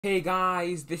Hey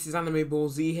guys, this is Anime Ball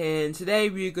Z here, and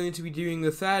today we are going to be doing the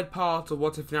third part of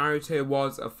What If Naruto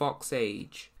Was a Fox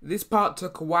Age. This part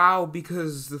took a while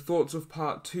because the thoughts of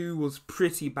part 2 was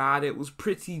pretty bad. It was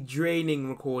pretty draining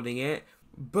recording it,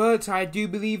 but I do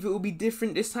believe it will be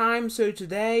different this time, so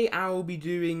today I will be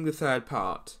doing the third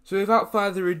part. So without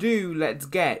further ado, let's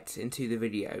get into the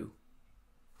video.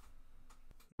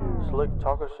 Slick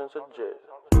talker since a jet.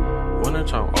 Winter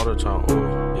time, all the time,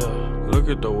 ooh, yeah. Look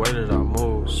at the way that I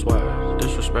move, swag,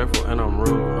 disrespectful and I'm rude,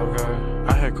 okay.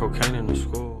 I had cocaine in the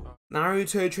school.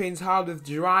 Naruto trains hard with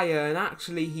Jiraiya, and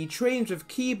actually he trains with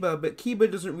Kiba, but Kiba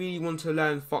doesn't really want to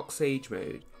learn Fox Age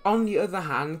mode. On the other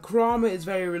hand, Kurama is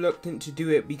very reluctant to do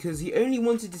it because he only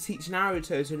wanted to teach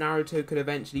Naruto so Naruto could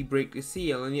eventually break the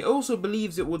seal, and he also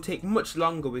believes it will take much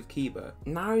longer with Kiba.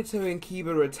 Naruto and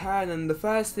Kiba return, and the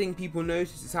first thing people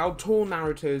notice is how tall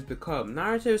Naruto has become.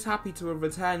 Naruto is happy to have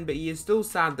returned, but he is still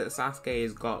sad that Sasuke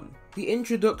is gone. The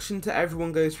introduction to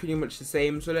everyone goes pretty much the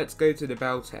same, so let's go to the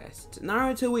bell test.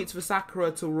 Naruto waits for Sakura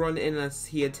to run in as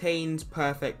he attains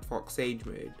perfect Fox Age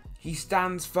mode. He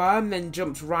stands firm, then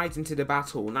jumps right into the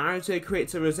battle. Naruto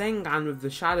creates a Rasengan with the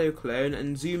Shadow Clone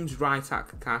and zooms right at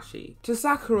Kakashi. To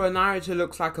Sakura, Naruto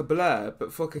looks like a blur,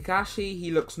 but for Kakashi, he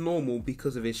looks normal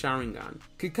because of his Sharingan.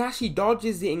 Kakashi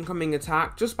dodges the incoming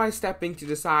attack just by stepping to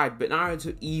the side, but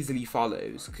Naruto easily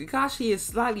follows. Kakashi is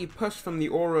slightly pushed from the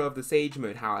aura of the Sage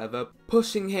Mode, however,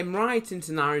 pushing him right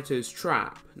into Naruto's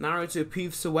trap. Naruto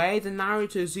poofs away, then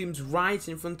Naruto zooms right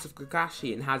in front of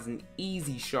Kakashi and has an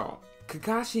easy shot.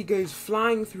 Kakashi goes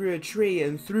flying through a tree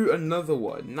and through another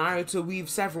one. Naruto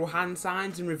weaves several hand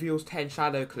signs and reveals 10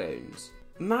 shadow clones.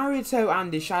 Naruto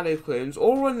and his shadow clones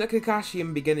all run at Kakashi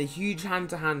and begin a huge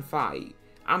hand-to-hand fight.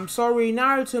 I'm sorry,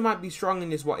 Naruto might be strong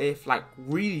in this what if, like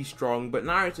really strong, but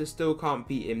Naruto still can't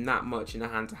beat him that much in a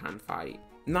hand-to-hand fight.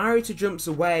 Naruto jumps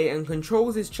away and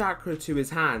controls his chakra to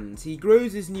his hands. He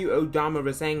grows his new Odama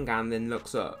Rasengan, then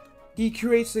looks up. He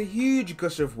creates a huge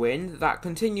gush of wind that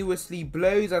continuously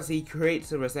blows as he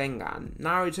creates a Rasengan.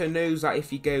 Naruto knows that if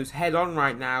he goes head on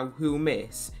right now, he'll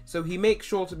miss, so he makes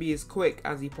sure to be as quick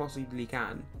as he possibly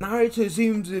can. Naruto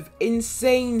zooms with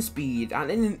insane speed,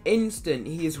 and in an instant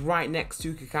he is right next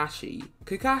to Kakashi.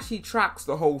 Kakashi tracks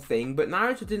the whole thing, but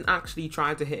Naruto didn't actually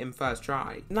try to hit him first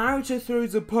try. Naruto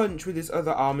throws a punch with his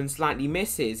other arm and slightly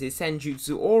misses. His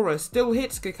Senjutsu aura still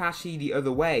hits Kakashi the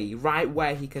other way, right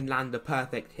where he can land a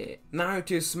perfect hit.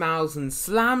 Naruto smiles and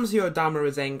slams the Odama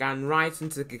Rasengan right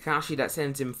into Kakashi that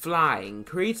sends him flying,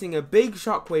 creating a big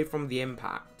shockwave from the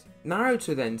impact.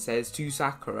 Naruto then says to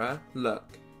Sakura,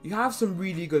 "Look, you have some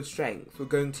really good strength, we're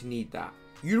going to need that.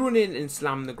 You run in and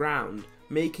slam the ground,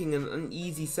 making an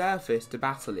uneasy surface to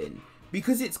battle in.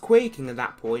 Because it's quaking at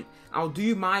that point, I'll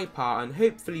do my part and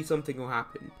hopefully something will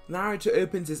happen." Naruto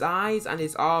opens his eyes and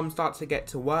his arms start to get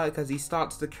to work as he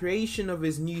starts the creation of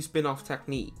his new spin-off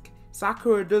technique.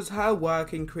 Sakura does her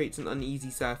work and creates an uneasy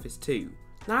surface too.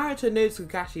 Naruto knows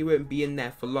Kakashi won't be in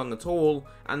there for long at all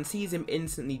and sees him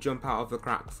instantly jump out of the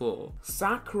cracked floor.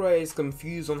 Sakura is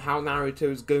confused on how Naruto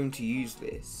is going to use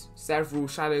this. Several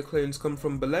shadow clones come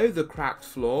from below the cracked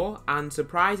floor and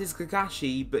surprises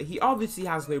Kakashi, but he obviously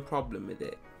has no problem with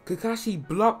it. Kakashi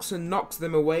blocks and knocks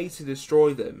them away to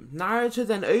destroy them. Naruto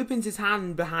then opens his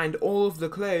hand behind all of the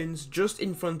clones just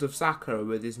in front of Sakura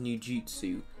with his new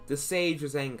jutsu, the Sage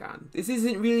Rasengan. This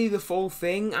isn't really the full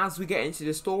thing. As we get into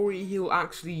the story, he'll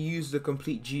actually use the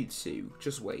complete jutsu.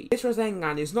 Just wait. This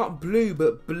Rasengan is not blue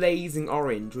but blazing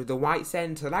orange with a white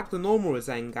center like the normal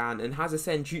Rasengan, and has a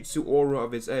Senjutsu aura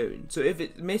of its own, so if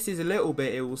it misses a little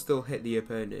bit it will still hit the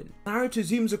opponent. Naruto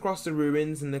zooms across the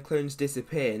ruins and the clones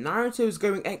disappear. Naruto is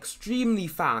going extremely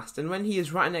fast, and when he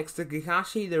is right next to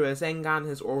Kakashi, the Rasengan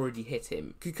has already hit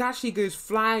him. Kakashi goes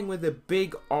flying with a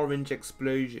big orange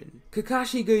explosion.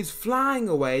 Kakashi goes flying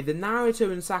away, then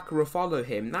Naruto and Sakura follow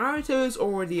him. Naruto has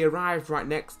already arrived right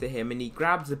next to him and he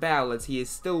grabs a bell as he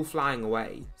is still flying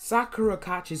away. Sakura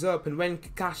catches up, and when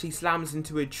Kakashi slams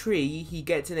into a tree, he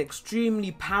gets an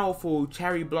extremely powerful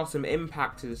cherry blossom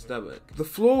impact to the stomach. The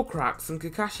floor cracks and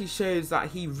Kakashi shows that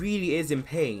he really is in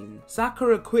pain.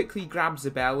 Sakura quickly grabs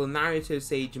a bell and Naruto's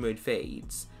Sage Mode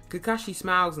fades. Kakashi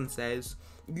smiles and says,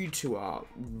 "You two are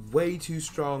way too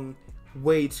strong,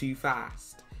 way too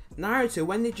fast. Naruto,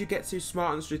 when did you get so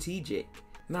smart and strategic?"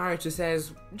 Naruto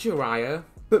says, "Jiraiya,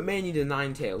 but mainly the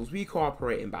Nine Tails, we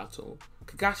cooperate in battle."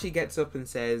 Kakashi gets up and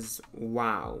says,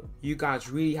 "Wow, you guys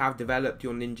really have developed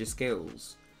your ninja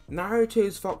skills."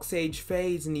 Naruto's Fox Age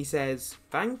fades and he says,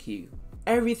 "Thank you."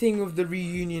 Everything of the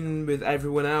reunion with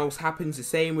everyone else happens the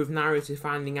same, with Naruto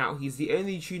finding out he's the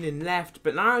only Chunin left,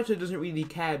 but Naruto doesn't really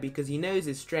care because he knows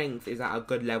his strength is at a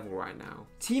good level right now.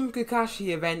 Team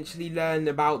Kakashi eventually learn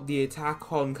about the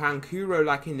attack on Kankuro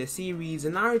like in the series,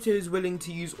 and Naruto is willing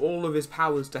to use all of his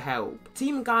powers to help.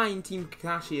 Team Guy and Team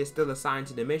Kakashi are still assigned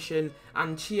to the mission,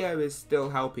 and Chio is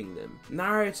still helping them.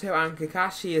 Naruto and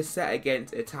Kakashi are set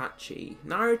against Itachi.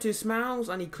 Naruto smiles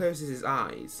and he closes his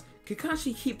eyes.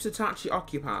 Kakashi keeps Itachi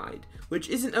occupied, which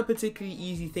isn't a particularly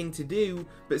easy thing to do,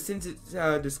 but since it's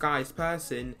a disguised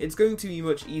person, it's going to be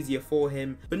much easier for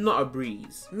him, but not a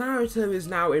breeze. Naruto is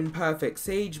now in perfect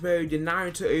sage mode, and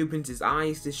Naruto opens his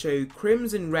eyes to show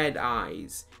crimson red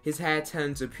eyes. His hair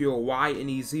turns to pure white and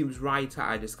he zooms right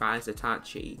at a disguised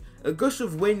Itachi. A gush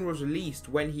of wind was released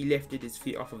when he lifted his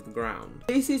feet off of the ground.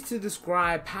 This is to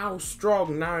describe how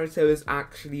strong Naruto has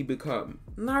actually become.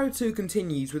 Naruto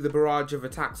continues with a barrage of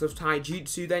attacks of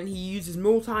taijutsu, then he uses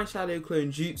multi-shadow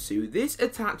clone jutsu. This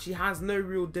Itachi has no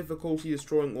real difficulty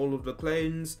destroying all of the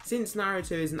clones, since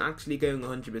Naruto isn't actually going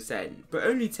 100%, but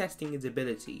only testing his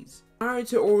abilities.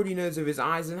 Naruto already knows of his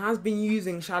eyes and has been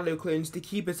using shadow clones to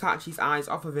keep Itachi's eyes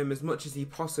off of him as much as he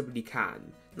possibly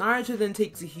can. Naruto then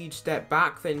takes a huge step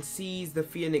back, then sees the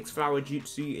Phoenix Flower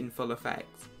Jutsu in full effect.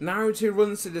 Naruto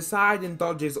runs to the side and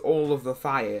dodges all of the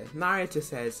fire. Naruto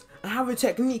says, "I have a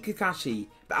technique, Kakashi,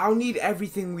 but I'll need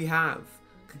everything we have."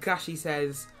 Kakashi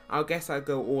says, "I guess I'll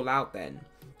go all out then."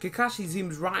 Kakashi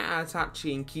zooms right at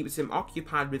Itachi and keeps him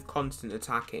occupied with constant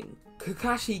attacking.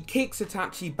 Kakashi kicks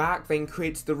Itachi back, then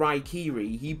creates the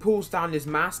Raikiri. He pulls down his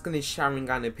mask and his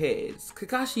Sharingan appears.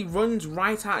 Kakashi runs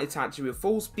right at Itachi with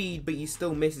full speed, but he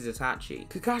still misses Itachi.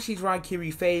 Kakashi's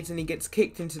Raikiri fades and he gets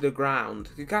kicked into the ground.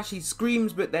 Kakashi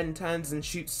screams but then turns and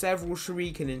shoots several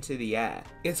shuriken into the air.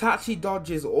 Itachi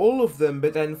dodges all of them,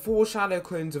 but then 4 shadow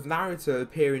clones of Naruto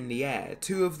appear in the air.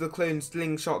 2 of the clones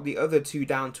slingshot the other 2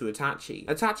 down to Itachi.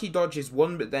 Itachi dodges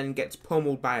one but then gets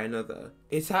pummeled by another.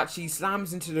 Itachi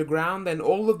slams into the ground, then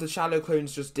all of the shadow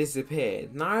clones just disappear.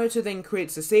 Naruto then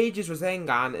creates the Sage's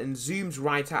Rasengan and zooms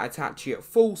right at Itachi at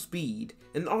full speed.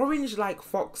 An orange-like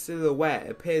fox silhouette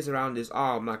appears around his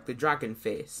arm like the dragon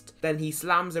fist. Then he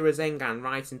slams the Rasengan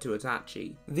right into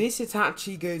Itachi. This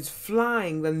Itachi goes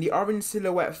flying, then the orange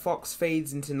silhouette fox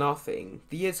fades into nothing.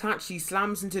 The Itachi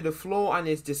slams into the floor and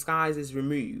his disguise is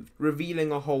removed,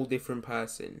 revealing a whole different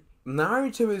person.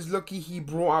 Naruto is lucky he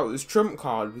brought out his trump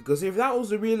card, because if that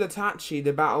was the real Itachi,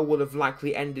 the battle would have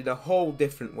likely ended a whole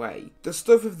different way. The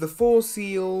stuff with the 4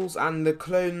 seals and the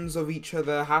clones of each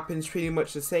other happens pretty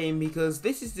much the same, because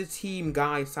this is the Team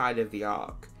Guy side of the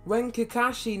arc. When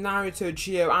Kakashi, Naruto,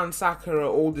 Chio and Sakura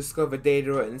all discover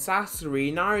Deidara and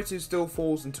Sasori, Naruto still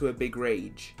falls into a big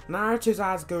rage. Naruto's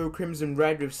eyes go crimson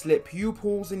red with slit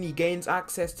pupils and he gains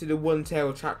access to the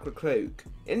one-tailed chakra cloak.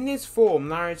 In this form,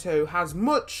 Naruto has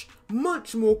much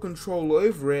more control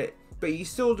over it, but he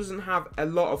still doesn't have a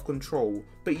lot of control.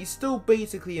 But he's still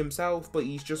basically himself, but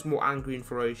he's just more angry and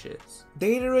ferocious.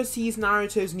 Deidara sees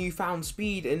Naruto's newfound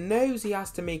speed and knows he has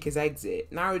to make his exit.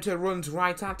 Naruto runs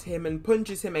right at him and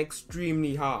punches him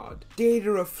extremely hard.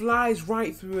 Deidara flies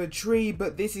right through a tree,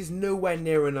 but this is nowhere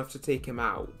near enough to take him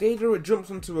out. Deidara jumps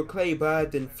onto a clay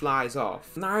bird and flies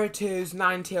off. Naruto's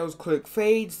Nine-Tails cloak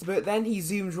fades, but then he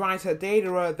zooms right at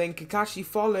Deidara, then Kakashi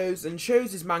follows and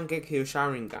shows his Mangekyo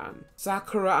Sharingan.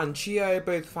 Sakura and Chio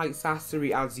both fight Sasori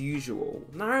as usual.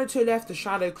 Naruto left the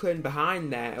shadow clone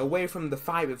behind there, away from the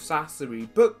fight with Sasori,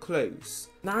 but close.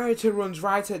 Naruto runs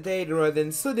right at Deidara,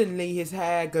 then suddenly his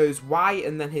hair goes white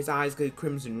and then his eyes go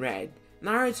crimson red.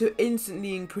 Naruto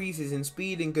instantly increases in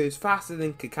speed and goes faster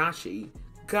than Kakashi.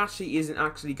 Kakashi isn't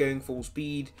actually going full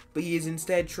speed, but he is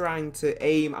instead trying to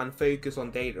aim and focus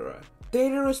on Deidara.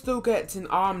 Deidara still gets an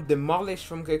arm demolished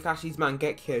from Kakashi's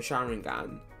Mangekyo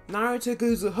Sharingan. Naruto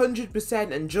goes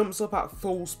 100% and jumps up at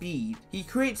full speed. He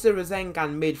creates the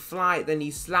Rasengan mid-flight, then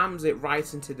he slams it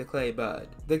right into the clay bird.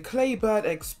 The clay bird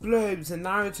explodes and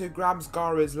Naruto grabs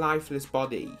Gaara's lifeless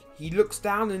body. He looks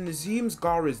down and assumes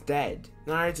Gaara's dead.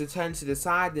 Naruto turns to the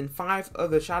side and 5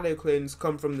 other shadow clones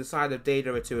come from the side of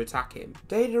Deidara to attack him.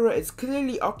 Deidara is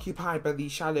clearly occupied by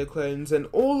these shadow clones and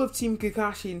all of Team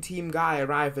Kakashi and Team Guy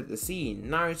arrive at the scene.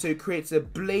 Naruto creates a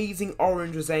blazing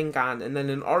orange Rasengan and then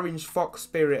an orange fox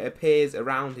spirit appears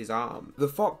around his arm. The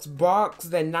fox barks,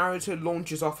 then Naruto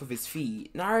launches off of his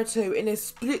feet. Naruto in a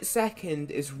split second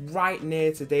is right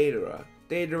near to Deidara.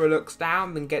 Deidara looks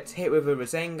down and gets hit with a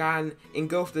Rasengan,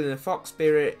 engulfed in a fox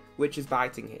spirit, which is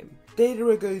biting him.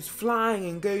 Deidara goes flying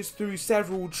and goes through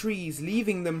several trees,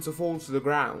 leaving them to fall to the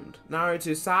ground.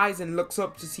 Naruto sighs and looks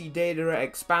up to see Deidara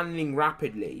expanding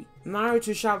rapidly.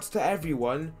 Naruto shouts to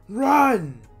everyone,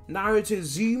 "Run!" Naruto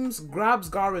zooms, grabs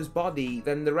Gaara's body,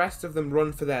 then the rest of them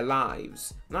run for their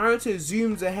lives. Naruto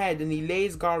zooms ahead and he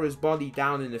lays Gaara's body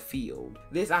down in a field.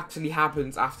 This actually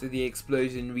happens after the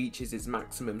explosion reaches its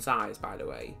maximum size, by the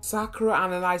way. Sakura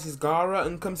analyzes Gaara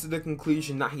and comes to the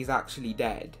conclusion that he's actually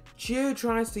dead. Chiyo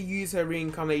tries to use her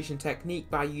reincarnation technique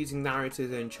by using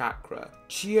Naruto's own chakra.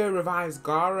 Chiyo revives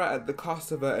Gaara at the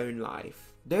cost of her own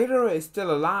life. Deidara is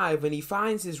still alive and he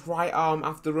finds his right arm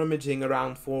after rummaging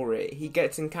around for it. He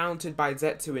gets encountered by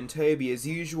Zetsu and Tobi as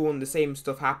usual and the same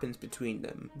stuff happens between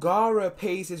them. Gaara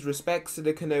pays his respects to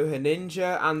the Konoha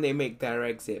ninja and they make their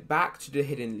exit back to the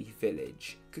Hidden Leaf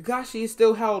village. Kakashi is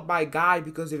still held by Guy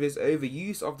because of his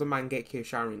overuse of the Mangekyo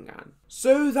Sharingan.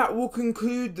 So that will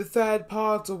conclude the third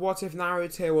part of What If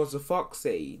Naruto Was a Fox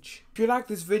Sage. If you liked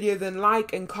this video then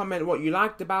like and comment what you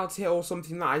liked about it or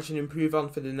something that I should improve on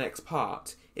for the next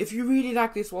part. If you really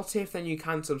like this What If then you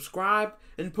can subscribe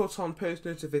and put on post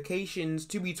notifications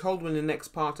to be told when the next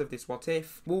part of this What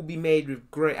If will be made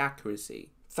with great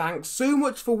accuracy. Thanks so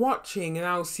much for watching and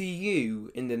I'll see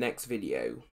you in the next video.